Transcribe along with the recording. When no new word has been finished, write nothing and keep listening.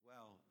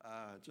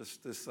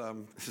just this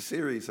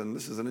series, and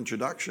this is an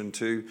introduction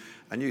to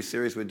a new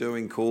series we're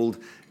doing called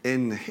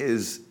In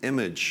His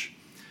Image.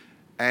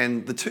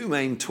 And the two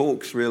main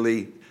talks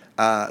really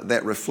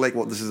that reflect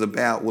what this is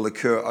about will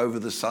occur over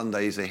the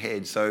Sundays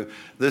ahead. So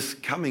this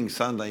coming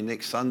Sunday,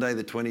 next Sunday,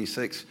 the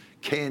 26th,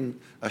 Ken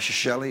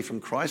Shelley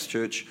from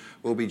Christchurch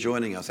will be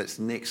joining us. That's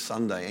next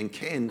Sunday. And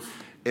Ken,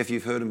 if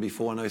you've heard him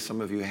before, I know some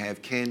of you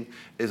have, Ken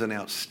is an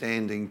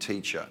outstanding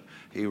teacher.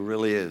 He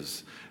really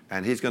is.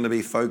 And he's going to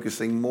be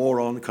focusing more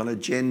on kind of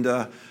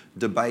gender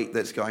debate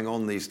that's going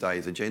on these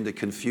days, a gender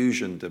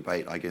confusion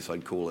debate, I guess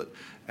I'd call it.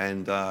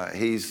 And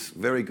he's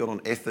very good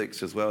on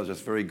ethics as well,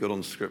 just very good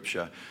on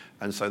scripture.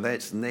 And so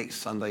that's next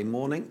Sunday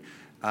morning.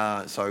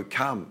 So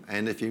come,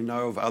 and if you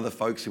know of other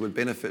folks who would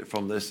benefit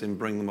from this, then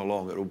bring them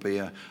along. It'll be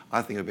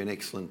I think it'll be an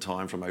excellent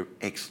time from an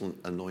excellent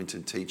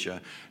anointed teacher.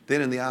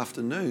 Then in the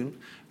afternoon,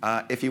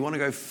 if you want to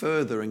go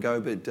further and go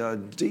a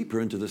bit deeper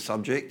into the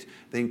subject,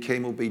 then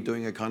Ken will be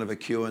doing a kind of a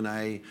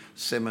Q&A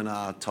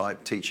seminar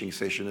type teaching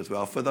session as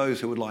well for those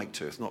who would like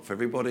to. It's not for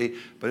everybody,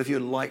 but if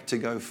you'd like to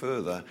go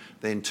further,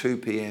 then 2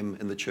 p.m.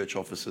 in the church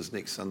offices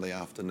next Sunday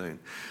afternoon.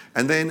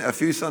 And then a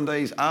few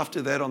Sundays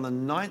after that, on the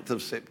 9th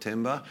of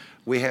September,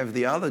 we have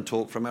the other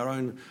talk from our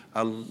own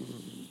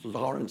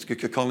Lawrence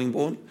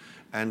Collingbourne.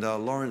 And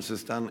Lawrence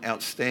has done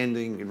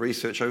outstanding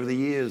research over the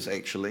years,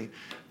 actually,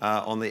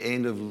 on the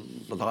end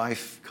of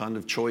life kind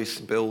of choice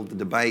bill, the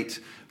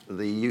debate,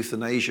 the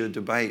euthanasia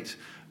debate.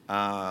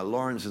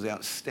 Lawrence is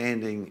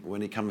outstanding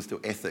when it comes to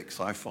ethics,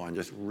 I find,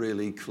 just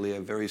really clear,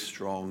 very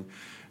strong.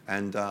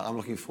 And I'm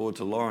looking forward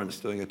to Lawrence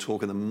doing a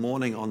talk in the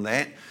morning on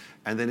that.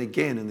 And then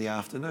again in the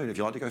afternoon, if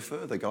you'd like to go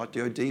further, go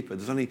deeper.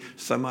 There's only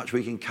so much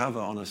we can cover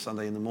on a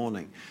Sunday in the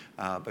morning.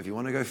 But if you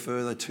want to go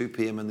further, 2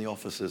 p.m. in the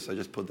offices, so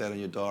just put that on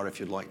your diary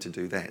if you'd like to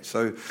do that.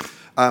 So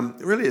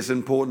really it's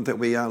important that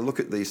we look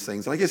at these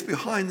things. And I guess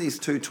behind these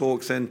two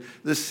talks and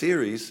this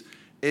series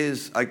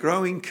is a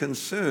growing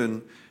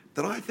concern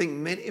that I think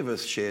many of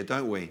us share,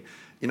 don't we?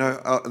 You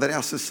know, that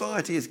our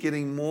society is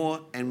getting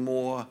more and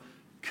more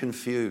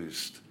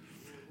confused.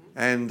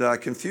 And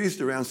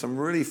confused around some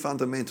really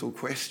fundamental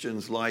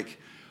questions like,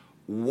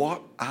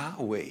 what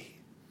are we?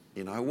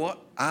 You know, what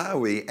are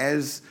we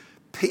as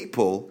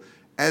people,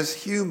 as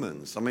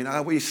humans? I mean,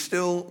 are we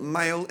still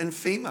male and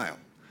female?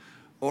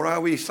 Or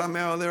are we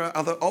somehow, there are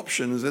other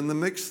options in the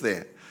mix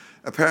there?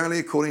 Apparently,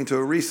 according to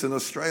a recent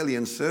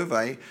Australian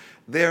survey,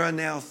 there are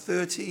now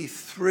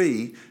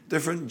 33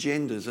 different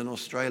genders in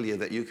Australia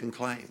that you can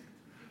claim.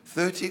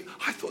 30?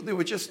 I thought there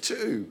were just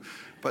 2.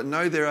 But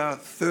no, there are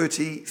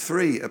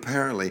 33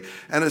 apparently.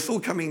 And it's all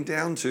coming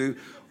down to,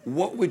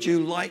 what would you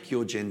like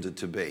your gender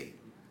to be?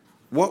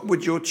 What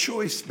would your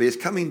choice be? It's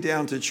coming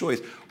down to choice.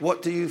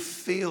 What do you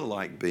feel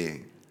like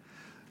being?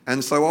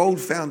 And so old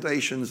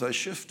foundations are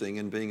shifting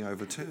and being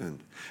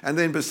overturned. And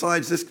then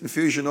besides this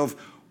confusion of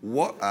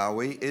what are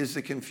we, is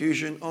the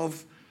confusion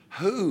of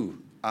who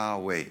are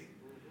we?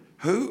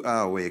 Who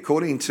are we?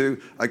 According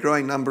to a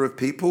growing number of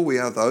people, we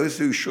are those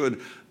who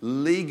should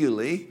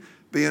legally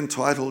be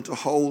entitled to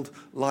hold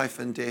life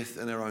and death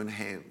in our own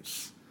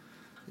hands.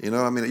 You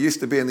know, I mean, it used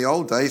to be in the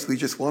old days, we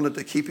just wanted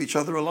to keep each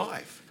other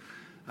alive.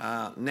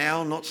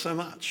 Now, not so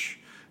much.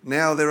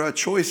 Now there are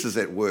choices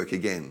at work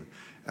again.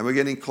 And we're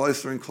getting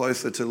closer and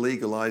closer to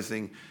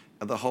legalizing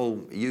the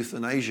whole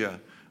euthanasia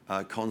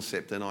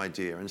concept and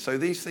idea. And so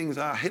these things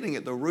are hitting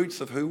at the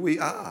roots of who we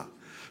are.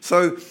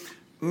 So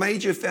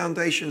major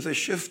foundations are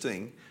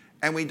shifting,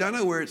 and we don't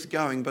know where it's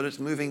going, but it's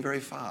moving very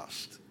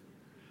fast.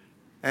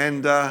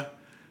 And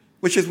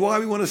which is why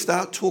we want to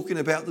start talking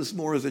about this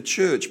more as a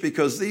church,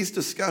 because these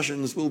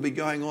discussions will be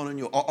going on in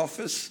your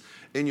office,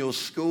 in your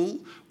school,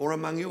 or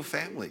among your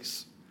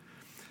families.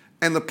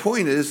 And the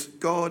point is,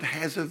 God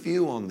has a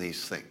view on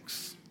these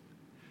things.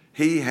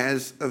 He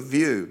has a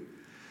view.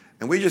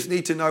 And we just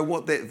need to know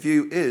what that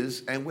view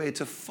is and where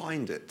to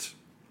find it.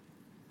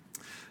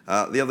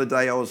 The other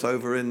day I was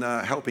over in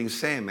helping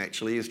Sam,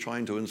 actually. He's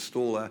trying to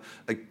install a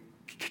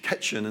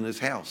kitchen in his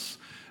house.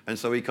 And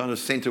so he kind of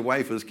sent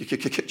away for his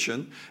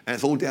kitchen, and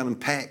it's all down in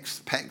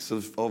packs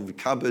of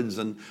cupboards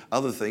and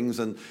other things.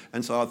 And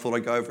so I thought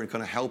I'd go over and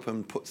kind of help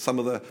him put some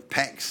of the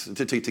packs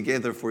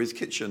together for his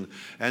kitchen.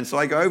 And so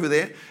I go over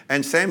there,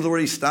 and Sam's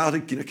already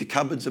started, you know,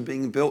 cupboards are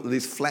being built,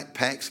 these flat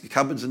packs,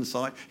 cupboards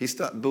inside. He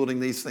started building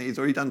these things. He's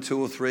already done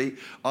 2 or 3.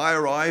 I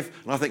arrive,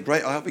 and I think,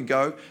 great, I have to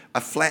go. A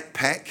flat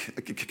pack,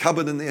 a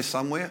cupboard in there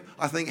somewhere.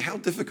 I think, how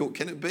difficult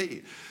can it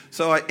be?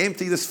 So I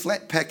empty this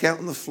flat pack out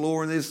on the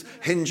floor, and there's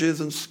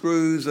hinges and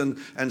screws and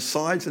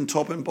sides and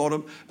top and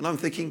bottom. And I'm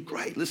thinking,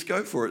 great, let's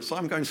go for it. So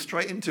I'm going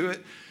straight into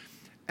it.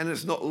 And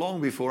it's not long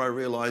before I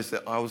realized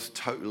that I was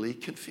totally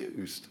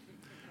confused.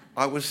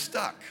 I was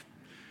stuck.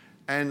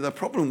 And the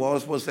problem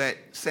was that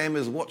Sam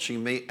is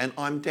watching me, and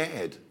I'm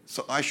Dad.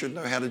 So I should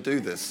know how to do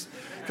this.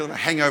 Because I'm a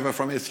hangover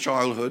from his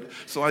childhood.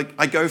 So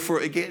I go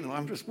for it again, and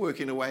I'm just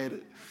working away at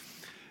it.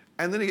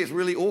 And then it gets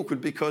really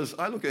awkward because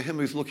I look at him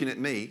who's looking at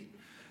me,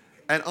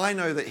 and I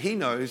know that he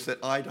knows that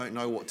I don't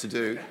know what to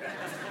do.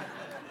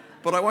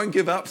 But I won't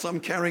give up, so I'm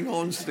carrying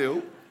on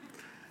still.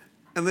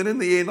 And then in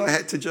the end, I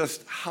had to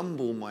just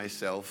humble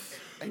myself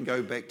and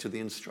go back to the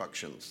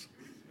instructions.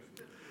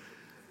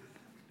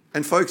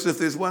 And folks, if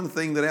there's one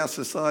thing that our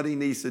society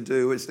needs to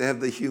do, it's to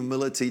have the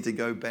humility to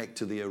go back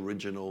to the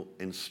original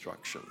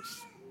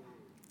instructions.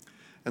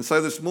 And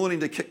so this morning,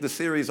 to kick the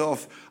series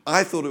off,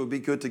 I thought it would be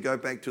good to go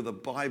back to the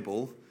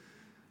Bible,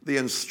 the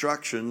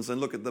instructions, and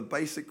look at the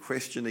basic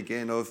question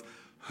again of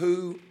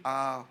who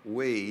are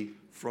we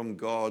from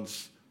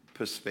God's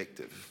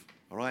perspective?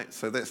 All right,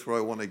 so that's where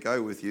I want to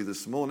go with you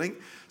this morning.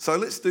 So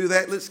let's do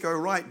that. Let's go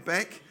right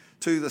back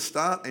to the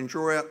start and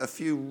draw out a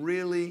few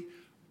really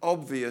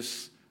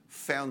obvious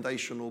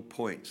foundational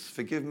points.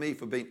 Forgive me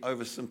for being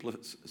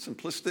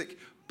oversimplistic,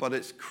 but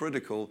it's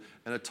critical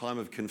in a time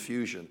of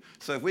confusion.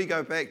 So if we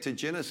go back to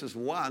Genesis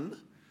 1,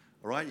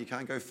 all right, you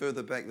can't go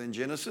further back than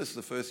Genesis,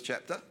 the first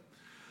chapter.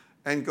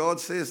 And God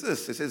says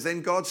this. It says,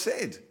 then God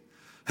said,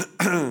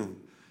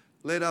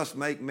 let us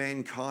make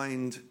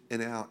mankind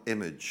in our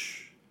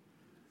image,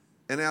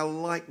 in our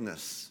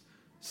likeness,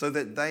 so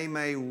that they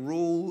may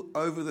rule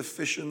over the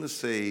fish in the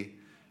sea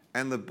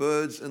and the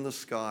birds in the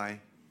sky,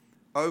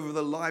 over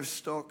the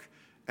livestock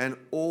and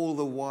all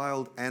the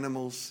wild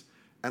animals,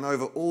 and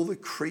over all the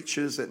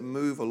creatures that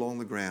move along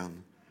the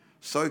ground.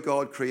 So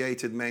God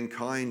created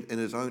mankind in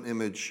his own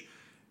image.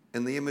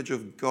 In the image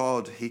of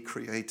God, he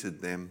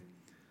created them.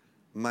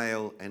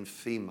 Male and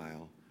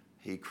female,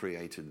 he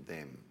created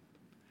them.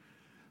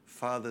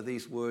 Father,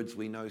 these words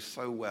we know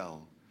so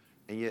well,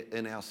 and yet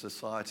in our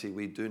society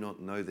we do not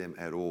know them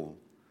at all.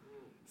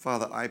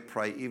 Father, I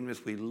pray, even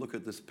as we look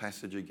at this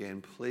passage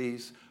again,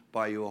 please,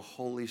 by your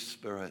Holy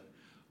Spirit,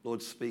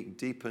 Lord, speak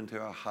deep into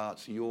our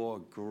hearts your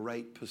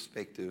great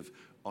perspective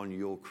on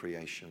your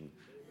creation.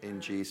 In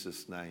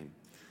Jesus' name. Amen.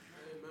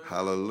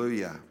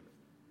 Hallelujah.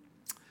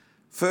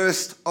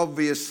 First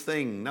obvious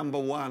thing, number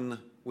one,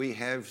 we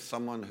have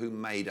someone who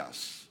made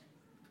us.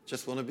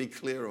 Just want to be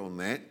clear on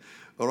that.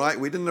 All right,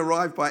 we didn't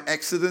arrive by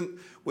accident.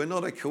 We're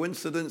not a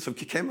coincidence of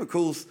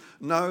chemicals.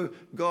 No,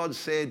 God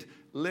said,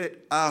 let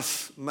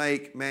us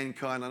make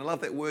mankind. And I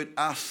love that word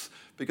us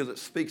because it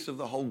speaks of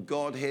the whole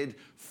Godhead,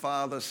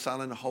 Father,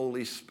 Son, and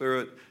Holy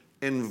Spirit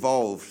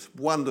involved.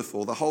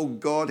 Wonderful. The whole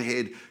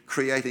Godhead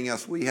creating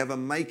us. We have a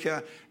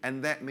maker,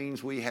 and that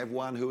means we have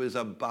one who is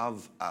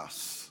above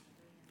us,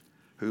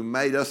 who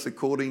made us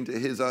according to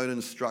his own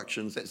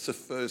instructions. That's the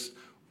first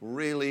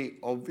really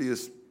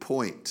obvious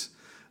point.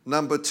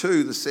 Number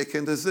two, the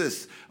second is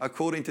this.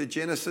 According to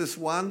Genesis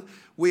 1,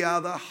 we are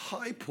the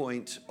high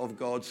point of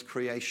God's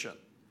creation.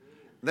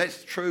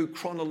 That's true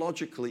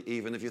chronologically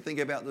even. If you think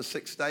about the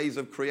 6 days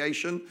of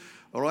creation,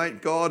 all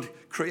right, God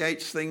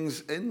creates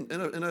things in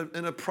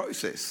a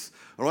process.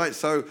 All right,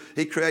 so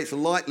he creates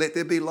light, let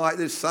there be light.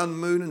 There's sun,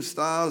 moon, and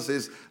stars.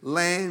 There's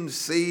land,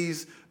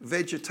 seas,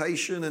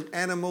 vegetation, and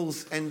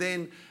animals. And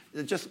then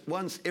just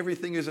once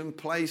everything is in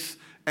place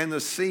and the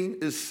scene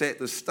is set,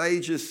 the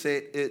stage is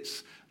set,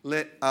 it's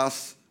let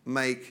us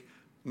make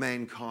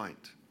mankind.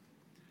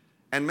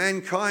 And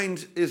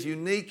mankind is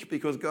unique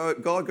because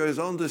God goes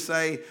on to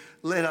say,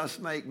 let us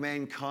make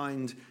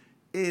mankind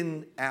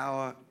in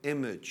our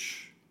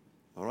image.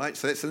 All right,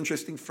 so that's an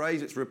interesting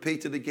phrase. It's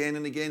repeated again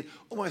and again,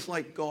 almost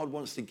like God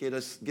wants to get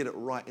it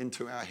right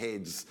into our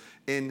heads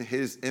in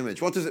his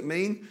image. What does it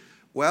mean?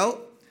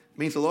 Well, it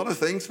means a lot of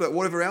things, but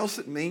whatever else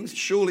it means,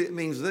 surely it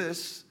means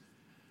this,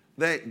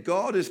 that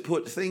God has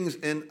put things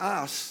in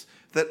us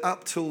that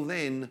up till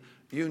then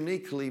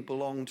uniquely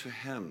belong to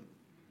him.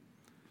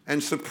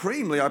 And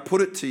supremely, I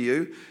put it to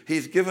you,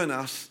 he's given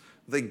us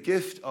the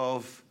gift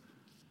of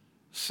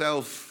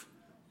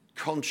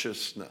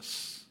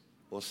self-consciousness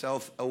or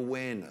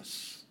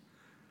self-awareness.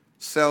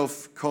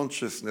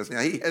 Self-consciousness. Now,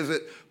 he has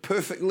it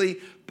perfectly,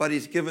 but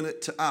he's given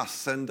it to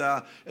us. And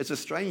it's a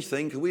strange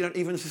thing because we don't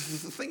even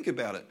think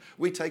about it.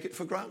 We take it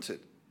for granted.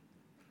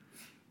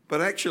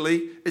 But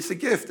actually, it's a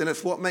gift, and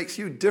it's what makes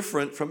you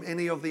different from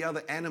any of the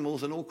other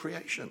animals in all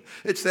creation.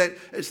 It's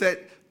that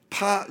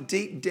part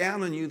deep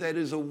down in you that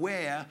is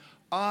aware,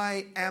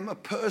 I am a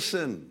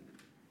person.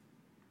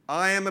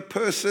 I am a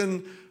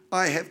person.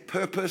 I have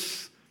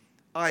purpose.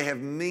 I have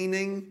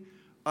meaning.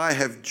 I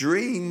have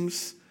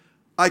dreams.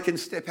 I can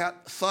step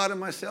outside of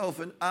myself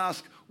and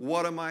ask,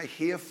 what am I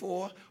here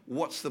for?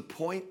 What's the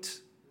point?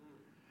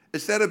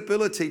 It's that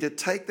ability to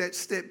take that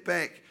step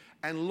back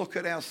and look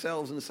at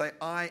ourselves and say,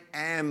 I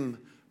am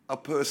a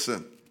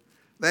person.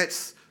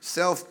 That's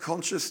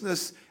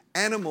self-consciousness.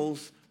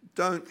 Animals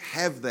don't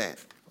have that,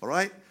 all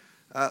right?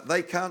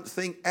 They can't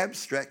think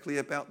abstractly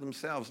about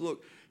themselves.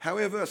 Look,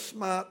 however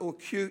smart or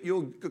cute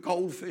your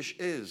goldfish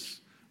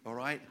is, all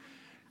right?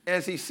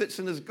 As he sits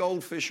in his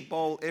goldfish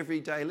bowl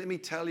every day, let me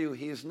tell you,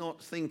 he is not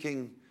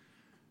thinking,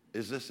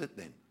 is this it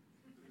then?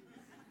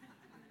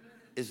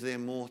 Is there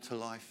more to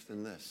life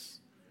than this?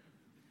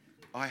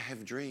 I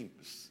have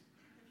dreams.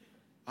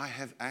 I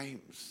have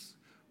aims.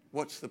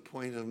 What's the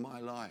point of my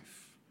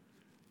life?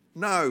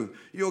 No,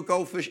 your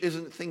goldfish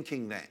isn't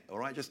thinking that, all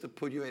right, just to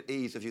put you at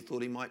ease if you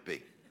thought he might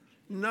be.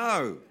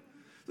 No,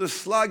 the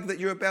slug that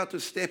you're about to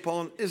step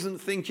on isn't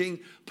thinking,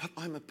 but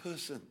I'm a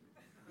person.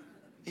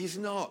 He's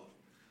not.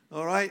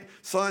 All right?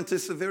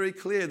 Scientists are very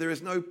clear. There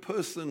is no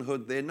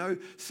personhood there, no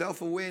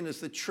self-awareness.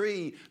 The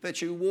tree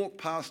that you walk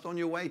past on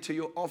your way to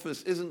your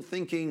office isn't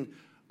thinking,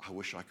 I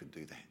wish I could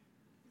do that.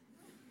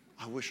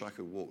 I wish I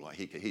could walk like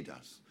he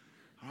does.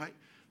 All right?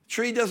 The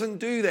tree doesn't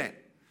do that.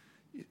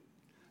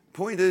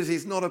 Point is,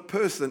 he's not a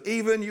person.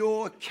 Even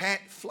your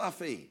cat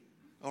Fluffy.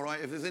 All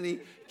right, if there's any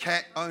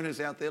cat owners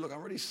out there, look,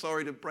 I'm really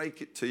sorry to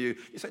break it to you.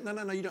 You say,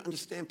 no, you don't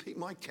understand, Pete.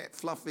 My cat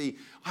Fluffy,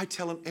 I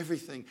tell him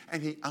everything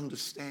and he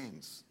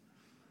understands.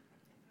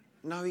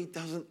 No, he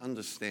doesn't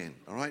understand,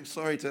 all right?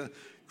 Sorry to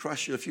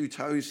crush you a few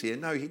toes here.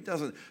 No, he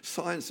doesn't.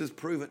 Science has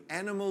proven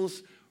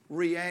animals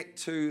react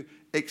to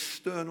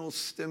external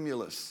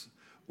stimulus,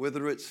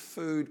 whether it's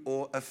food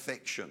or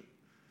affection.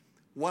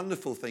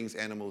 Wonderful things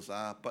animals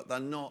are, but they're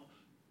not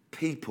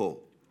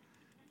people.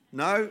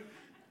 No,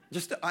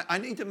 I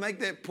need to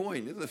make that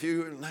point. There's a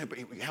few, no, but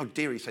how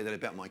dare he say that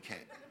about my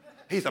cat?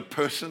 He's a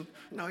person.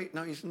 No,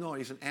 he's not.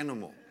 He's an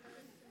animal.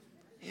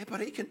 Yeah,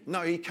 but he can.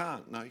 No, he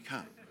can't. No, he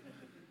can't.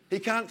 He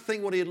can't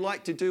think what he'd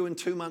like to do in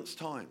 2 months'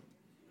 time.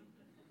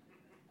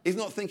 He's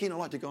not thinking, I'd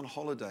like to go on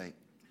holiday.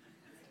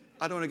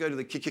 I don't want to go to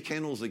the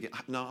kennels again.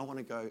 No, I want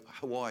to go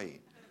Hawaii.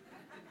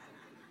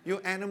 Your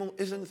animal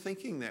isn't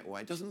thinking that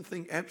way. It doesn't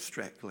think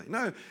abstractly.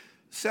 No,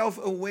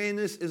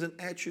 self-awareness is an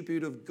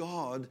attribute of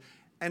God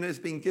and has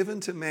been given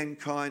to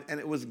mankind, and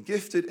it was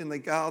gifted in the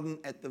garden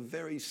at the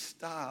very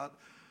start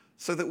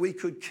so that we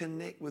could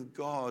connect with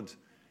God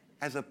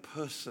as a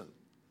person,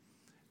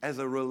 as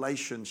a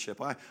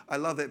relationship. I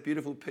love that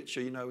beautiful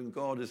picture, when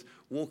God is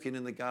walking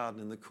in the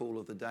garden in the cool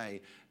of the day.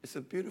 It's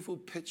a beautiful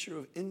picture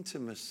of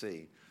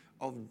intimacy,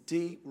 of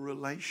deep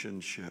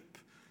relationship.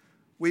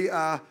 We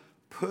are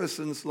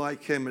persons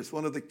like him. It's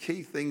one of the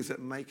key things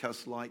that make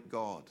us like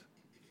God.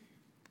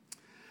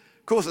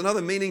 Of course,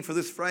 another meaning for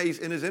this phrase,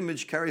 in his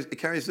image,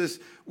 carries this: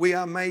 we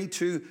are made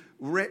to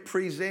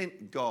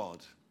represent God.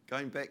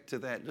 Going back to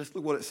that, just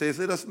look what it says.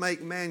 Let us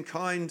make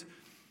mankind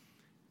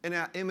in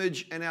our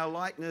image and our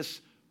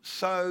likeness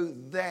so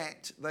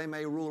that they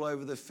may rule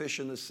over the fish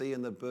in the sea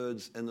and the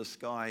birds in the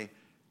sky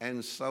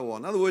and so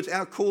on. In other words,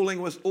 our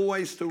calling was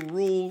always to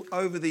rule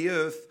over the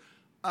earth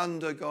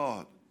under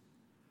God.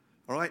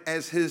 All right,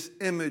 as his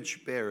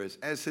image bearers,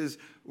 as his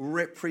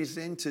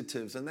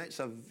representatives. And that's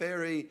a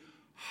very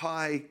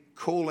high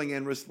calling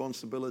and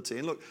responsibility.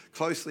 And look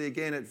closely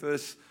again at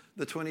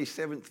the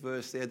 27th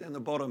verse there down the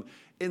bottom.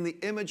 In the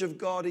image of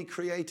God, he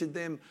created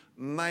them,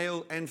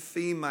 male and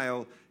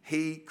female,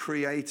 he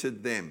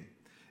created them.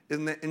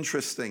 Isn't that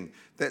interesting?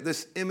 That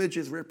this image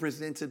is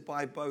represented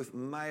by both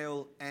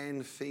male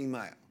and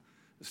female.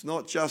 It's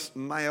not just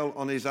male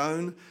on his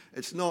own.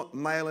 It's not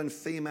male and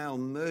female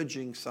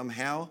merging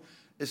somehow.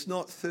 It's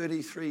not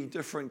 33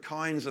 different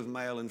kinds of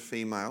male and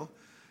female.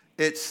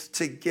 It's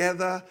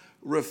together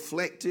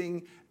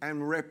reflecting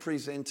and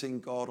representing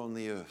God on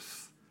the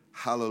earth.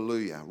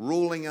 Hallelujah.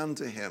 Ruling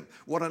unto him.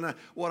 What an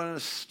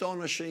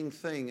astonishing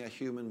thing a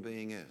human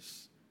being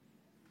is.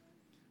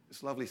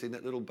 It's lovely seeing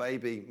that little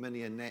baby,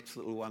 Minnie and Nat's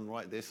little one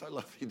right there. So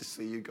lovely to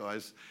see you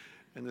guys.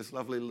 And this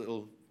lovely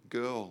little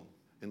girl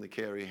in the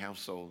Carey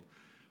household.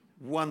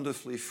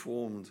 Wonderfully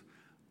formed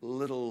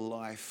little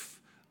life,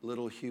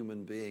 little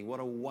human being.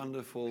 What a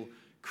wonderful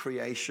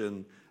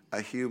creation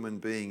a human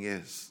being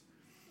is.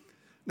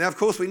 Now, of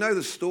course, we know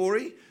the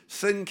story.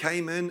 Sin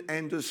came in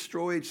and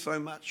destroyed so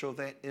much of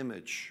that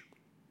image.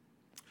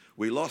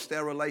 We lost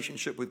our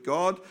relationship with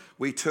God.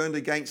 We turned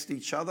against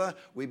each other.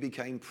 We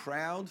became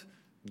proud,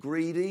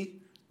 greedy,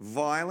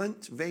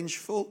 violent,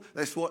 vengeful.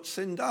 That's what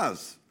sin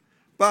does.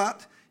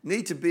 But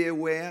need to be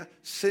aware,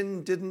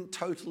 sin didn't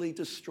totally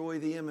destroy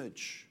the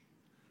image.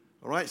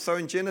 All right, so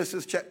in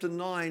Genesis chapter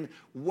 9,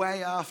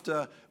 way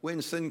after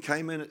when sin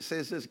came in, it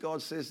says this, God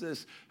says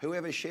this: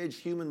 whoever sheds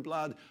human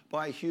blood,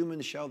 by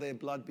humans shall their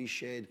blood be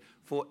shed,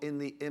 for in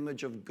the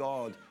image of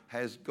God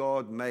has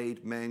God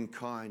made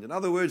mankind. In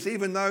other words,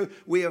 even though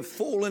we have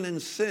fallen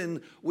in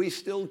sin, we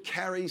still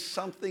carry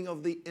something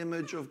of the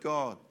image of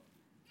God.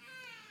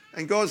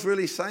 And God's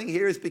really saying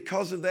here is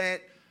because of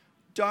that,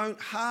 don't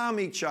harm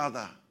each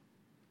other.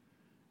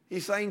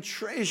 He's saying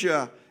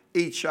treasure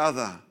each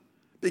other,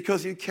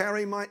 because you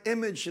carry my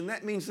image. And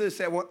that means this,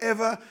 that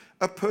whatever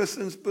a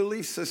person's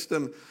belief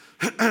system,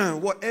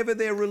 whatever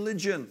their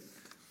religion,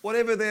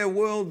 whatever their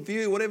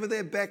worldview, whatever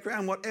their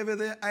background, whatever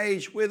their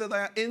age, whether they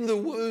are in the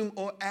womb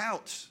or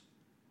out,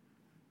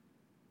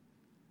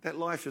 that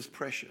life is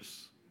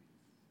precious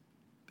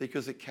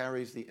because it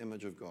carries the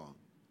image of God.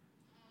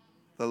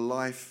 The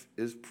life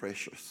is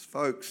precious.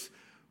 Folks,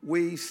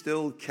 we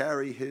still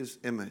carry his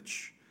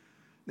image.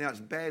 Now,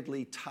 it's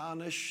badly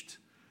tarnished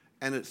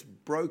and it's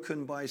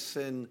broken by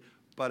sin,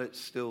 but it's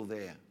still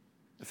there.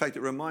 In fact,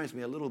 it reminds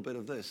me a little bit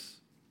of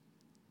this.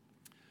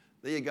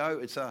 There you go.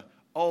 It's an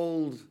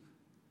old,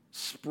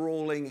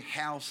 sprawling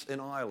house in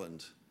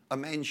Ireland, a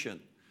mansion.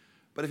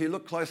 But if you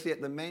look closely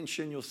at the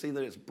mansion, you'll see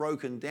that it's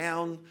broken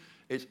down,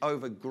 it's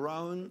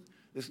overgrown,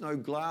 there's no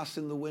glass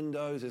in the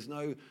windows, there's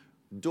no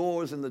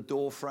doors in the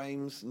door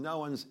frames, no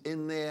one's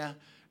in there.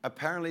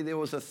 Apparently there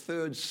was a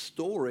third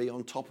story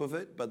on top of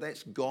it, but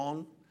that's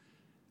gone.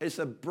 It's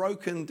a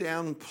broken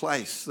down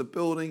place. The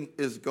building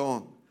is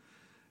gone.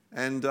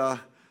 And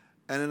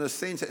in a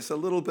sense, it's a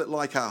little bit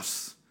like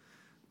us.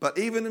 But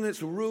even in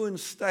its ruined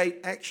state,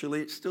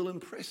 actually, it's still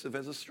impressive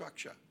as a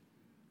structure.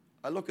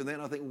 I look at that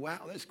and I think, wow,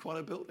 that's quite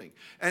a building.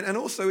 And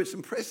also it's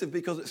impressive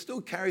because it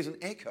still carries an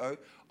echo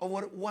of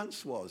what it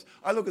once was.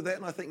 I look at that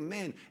and I think,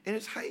 man, in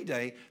its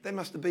heyday, there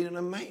must have been an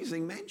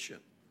amazing mansion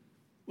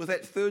with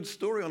that third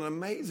story on an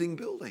amazing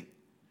building.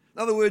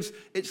 In other words,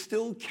 it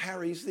still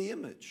carries the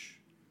image.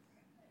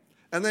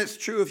 And that's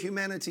true of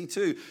humanity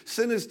too.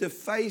 Sin has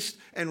defaced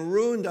and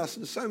ruined us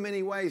in so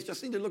many ways.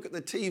 Just need to look at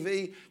the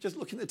TV. Just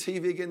looking at the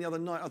TV again the other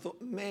night, I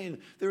thought, man,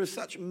 there is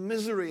such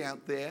misery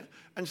out there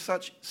and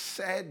such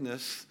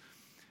sadness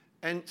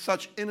and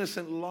such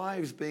innocent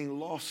lives being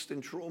lost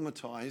and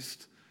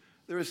traumatized.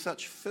 There is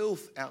such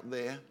filth out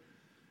there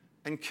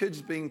and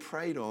kids being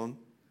preyed on.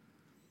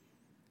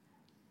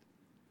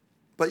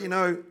 But you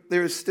know,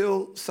 there is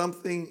still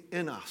something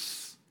in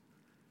us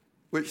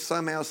which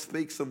somehow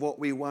speaks of what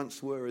we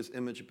once were as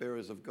image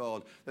bearers of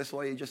God. That's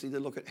why you just need to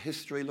look at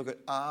history, look at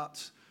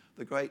art,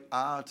 the great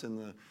art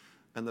and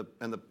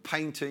the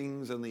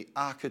paintings and the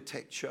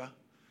architecture,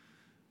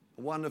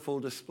 wonderful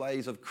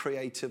displays of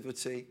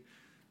creativity,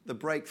 the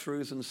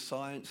breakthroughs in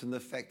science and the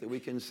fact that we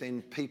can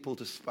send people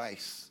to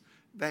space.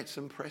 That's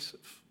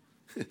impressive.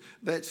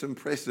 That's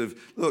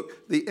impressive.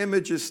 Look, the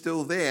image is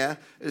still there.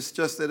 It's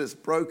just that it's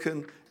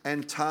broken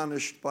and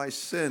tarnished by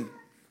sin.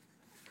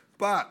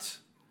 But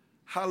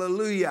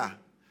hallelujah.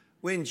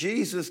 When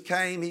Jesus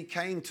came, he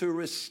came to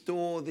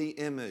restore the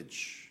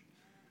image.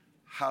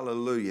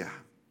 Hallelujah.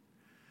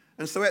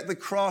 And so at the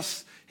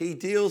cross, he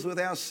deals with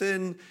our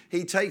sin.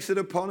 He takes it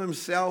upon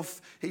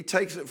himself. He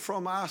takes it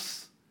from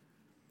us.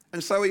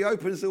 And so he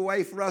opens the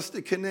way for us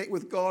to connect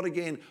with God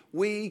again.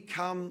 We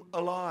come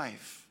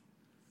alive.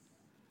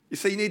 You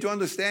see, you need to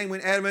understand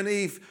when Adam and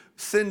Eve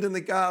sinned in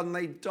the garden,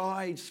 they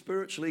died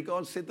spiritually.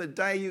 God said, the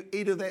day you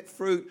eat of that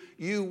fruit,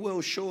 you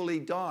will surely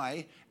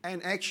die.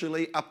 And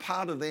actually, a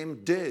part of them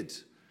did.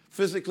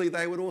 Physically,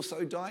 they would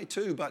also die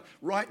too. But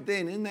right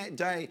then, in that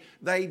day,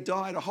 they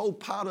died. A whole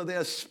part of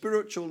their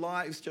spiritual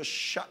lives just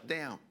shut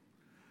down.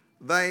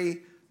 They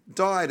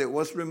died. It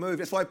was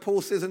removed. That's why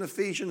Paul says in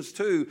Ephesians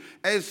 2,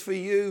 as for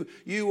you,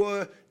 you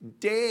were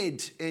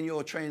dead in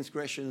your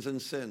transgressions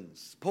and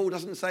sins. Paul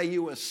doesn't say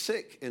you were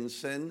sick in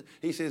sin.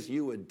 He says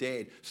you were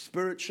dead.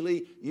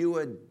 Spiritually, you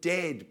were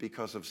dead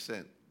because of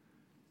sin.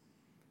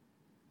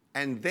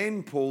 And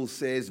then Paul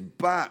says,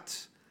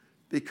 but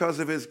because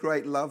of his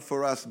great love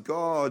for us,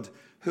 God,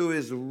 who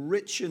is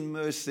rich in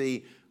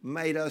mercy,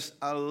 made us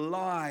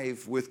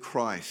alive with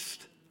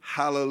Christ.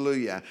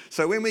 Hallelujah.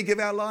 So when we give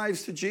our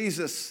lives to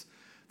Jesus,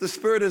 the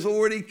Spirit has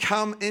already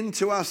come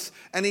into us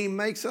and he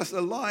makes us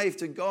alive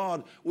to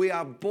God. We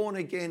are born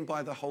again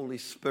by the Holy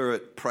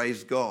Spirit.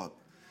 Praise God.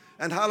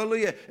 And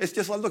hallelujah. It's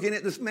just like looking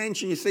at this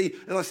mansion. You see,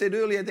 as I said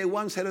earlier, they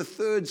once had a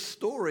third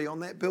story on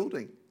that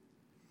building,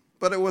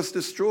 but it was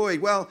destroyed.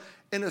 Well,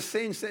 in a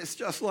sense, that's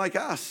just like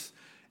us.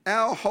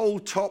 Our whole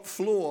top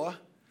floor,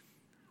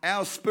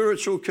 our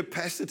spiritual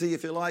capacity,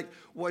 if you like,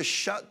 was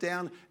shut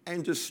down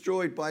and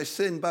destroyed by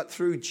sin. But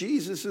through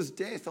Jesus'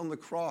 death on the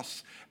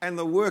cross and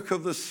the work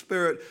of the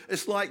Spirit,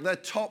 it's like the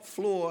top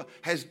floor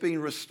has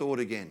been restored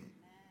again.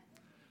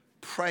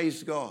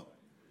 Praise God.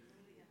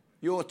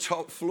 Your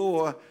top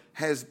floor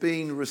has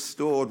been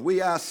restored.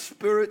 We are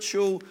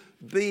spiritual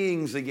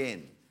beings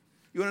again.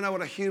 You want to know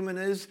what a human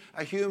is?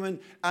 A human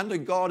under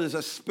God is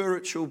a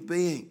spiritual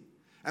being.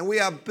 And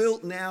we are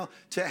built now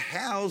to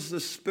house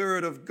the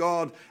Spirit of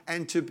God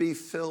and to be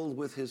filled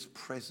with his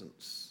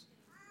presence.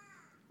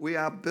 We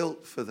are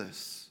built for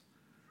this.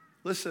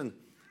 Listen,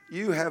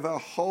 you have a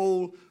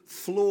whole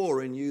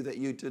floor in you that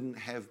you didn't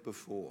have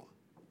before.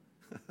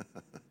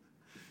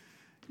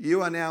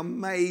 You are now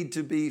made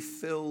to be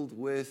filled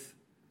with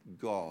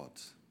God.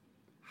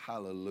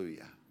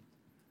 Hallelujah.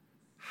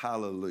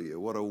 Hallelujah.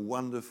 What a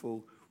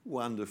wonderful,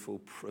 wonderful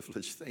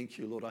privilege. Thank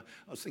you, Lord. I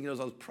was thinking as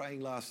I was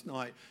praying last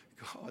night,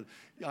 God,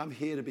 I'm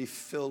here to be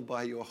filled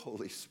by your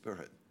Holy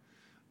Spirit.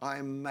 I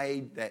am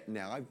made that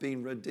now. I've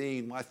been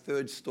redeemed. My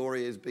third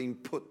story has been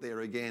put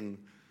there again.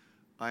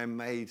 I am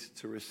made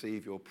to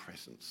receive your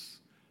presence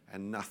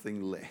and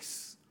nothing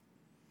less.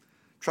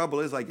 Trouble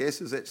is, I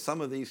guess, is that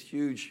some of these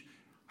huge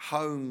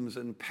homes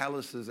and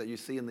palaces that you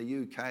see in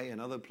the UK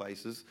and other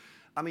places,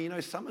 I mean, you know,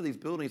 some of these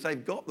buildings,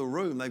 they've got the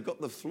room, they've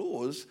got the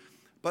floors,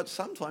 but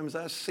sometimes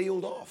they're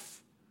sealed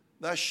off.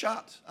 They're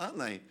shut, aren't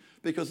they?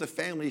 Because the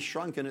family's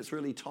shrunk and it's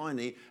really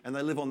tiny and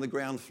they live on the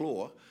ground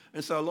floor.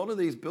 And so a lot of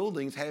these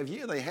buildings have,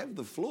 they have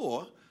the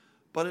floor,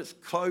 but it's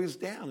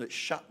closed down, it's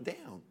shut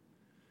down.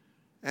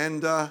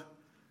 And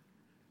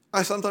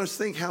I sometimes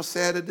think how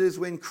sad it is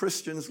when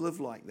Christians live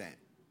like that.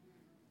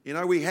 You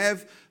know, we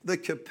have the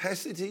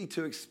capacity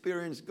to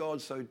experience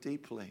God so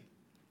deeply,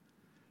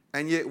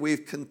 and yet we're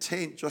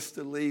content just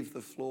to leave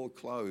the floor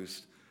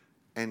closed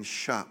and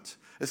shut.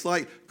 It's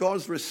like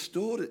God's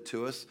restored it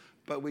to us,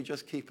 but we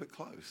just keep it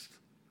closed.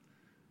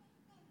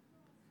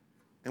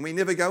 And we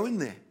never go in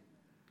there.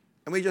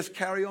 And And we just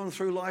carry on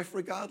through life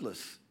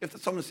regardless. If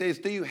someone says,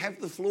 do you have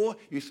the floor?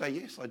 You say,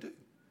 yes, I do.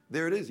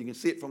 There it is. You can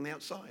see it from the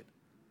outside.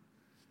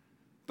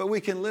 But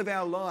we can live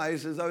our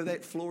lives as though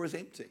that floor is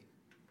empty.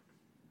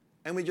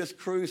 And we just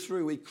cruise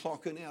through. We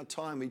clock in our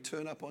time. We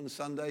turn up on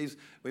Sundays.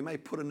 We may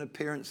put an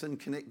appearance in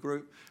Connect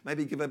Group,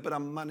 maybe give a bit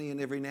of money in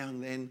every now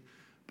and then.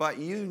 But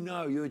you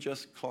know you're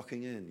just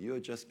clocking in. You're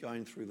just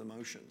going through the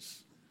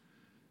motions.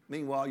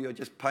 Meanwhile, you're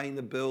just paying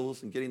the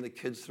bills and getting the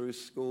kids through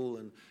school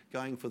and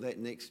going for that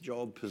next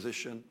job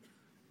position.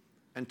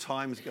 And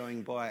time's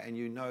going by and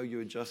you know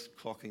you're just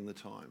clocking the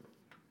time.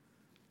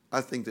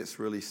 I think that's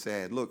really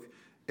sad. Look,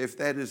 if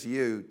that is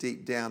you,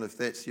 deep down, if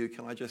that's you,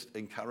 can I just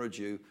encourage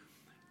you,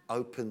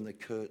 open the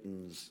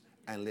curtains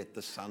and let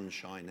the sun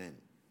shine in.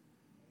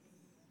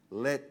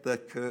 Let the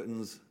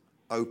curtains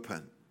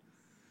open.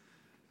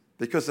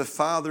 Because the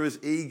Father is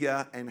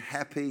eager and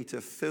happy to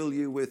fill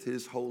you with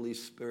His Holy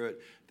Spirit.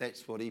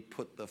 That's what He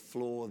put the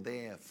floor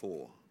there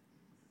for.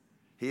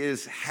 He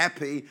is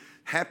happy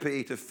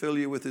to fill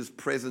you with His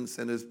presence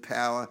and His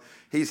power.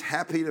 He's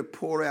happy to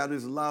pour out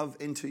His love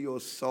into your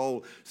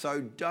soul.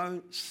 So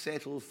don't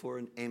settle for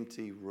an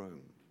empty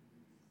room.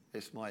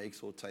 That's my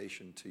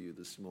exhortation to you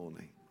this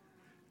morning.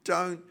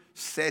 Don't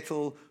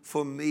settle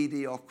for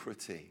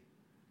mediocrity.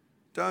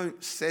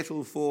 Don't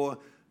settle for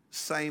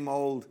same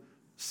old,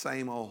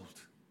 same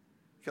old.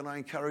 Can I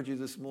encourage you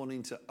this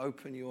morning to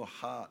open your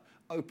heart,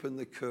 open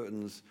the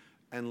curtains,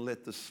 and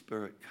let the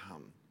Spirit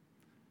come?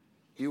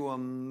 You are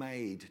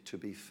made to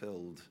be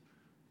filled,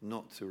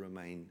 not to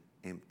remain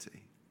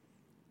empty.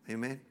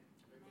 Amen?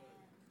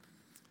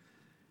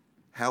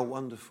 How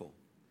wonderful.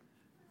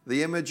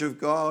 The image of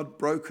God,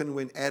 broken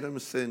when Adam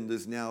sinned,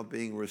 is now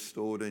being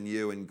restored in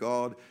you, and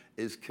God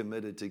is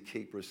committed to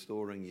keep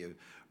restoring you.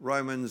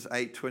 Romans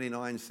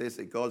 8:29 says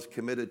that God's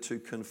committed to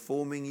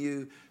conforming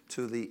you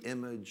to the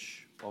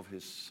image of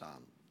His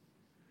Son.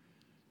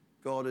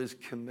 God is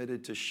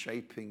committed to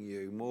shaping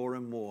you more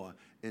and more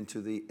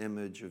into the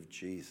image of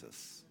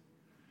Jesus.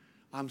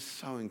 I'm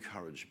so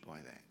encouraged by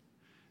that.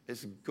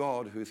 It's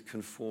God who's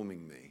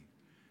conforming me.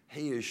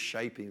 He is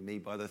shaping me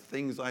by the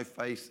things I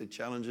face, the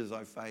challenges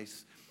I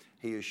face.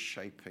 He is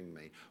shaping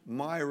me.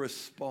 My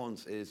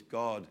response is,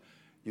 God,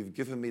 you've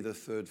given me the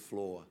third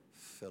floor.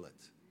 Fill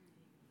it.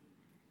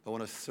 I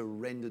want to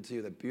surrender to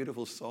you. That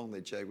beautiful song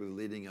that Jag was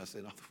leading us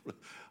in.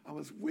 I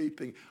was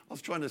weeping. I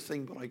was trying to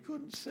sing, but I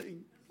couldn't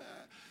sing.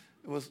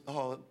 It was,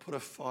 put a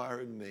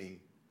fire in me.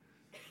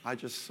 I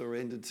just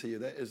surrendered to you.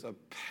 That is a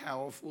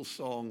powerful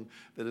song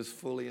that is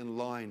fully in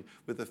line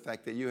with the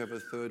fact that you have a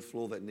third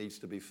floor that needs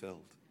to be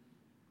filled.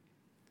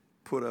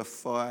 Put a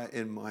fire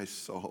in my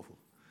soul.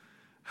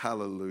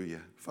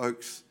 Hallelujah.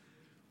 Folks,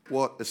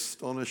 what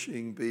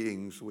astonishing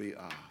beings we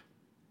are.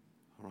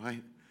 All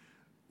right?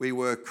 We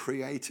were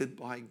created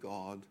by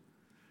God.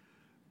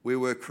 We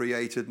were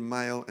created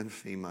male and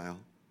female.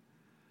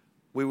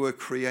 We were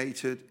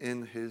created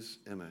in His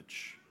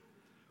image.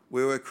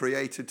 We were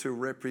created to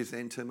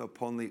represent Him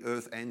upon the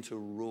earth and to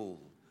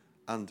rule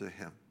under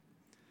Him.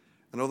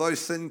 And although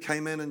sin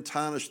came in and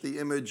tarnished the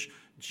image,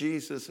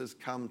 Jesus has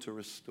come to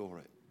restore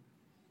it.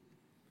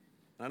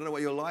 I don't know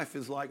what your life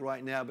is like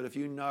right now, but if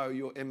you know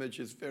your image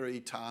is very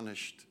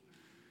tarnished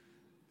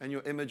and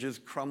your image is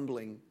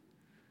crumbling,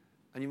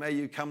 and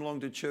you come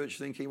along to church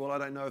thinking, well, I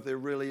don't know if there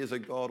really is a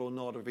God or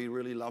not, if He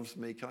really loves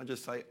me. Can I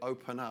just say,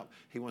 open up.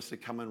 He wants to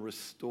come and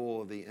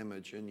restore the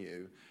image in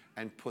you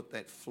and put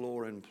that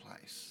floor in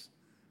place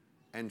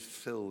and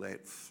fill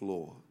that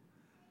floor.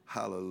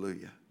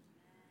 Hallelujah.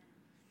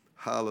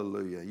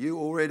 Hallelujah. You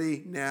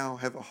already now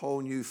have a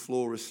whole new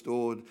floor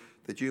restored,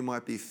 that you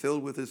might be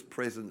filled with His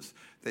presence,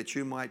 that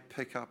you might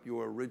pick up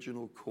your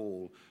original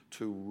call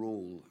to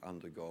rule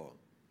under God.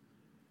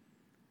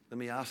 Let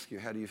me ask you,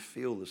 how do you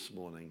feel this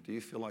morning? Do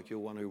you feel like you're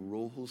one who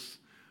rules,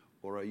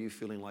 or are you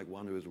feeling like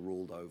one who is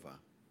ruled over?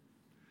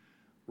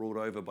 Ruled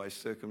over by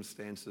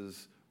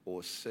circumstances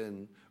or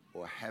sin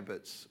or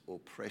habits or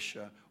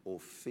pressure or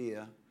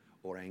fear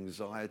or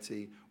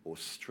anxiety or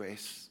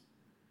stress?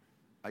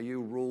 Are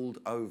you ruled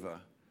over,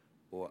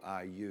 or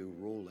are you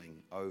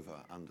ruling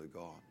over under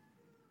God?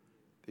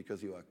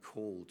 Because you are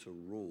called to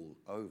rule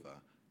over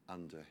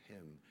under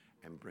Him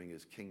and bring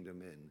His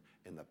kingdom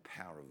in the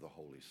power of the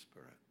Holy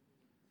Spirit.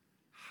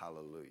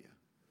 Hallelujah.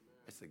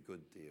 It's a good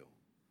deal.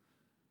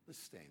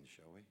 Let's stand,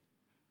 shall we?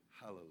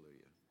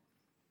 Hallelujah.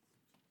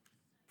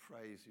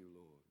 Praise you,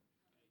 Lord.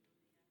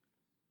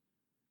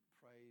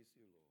 Praise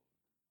you, Lord.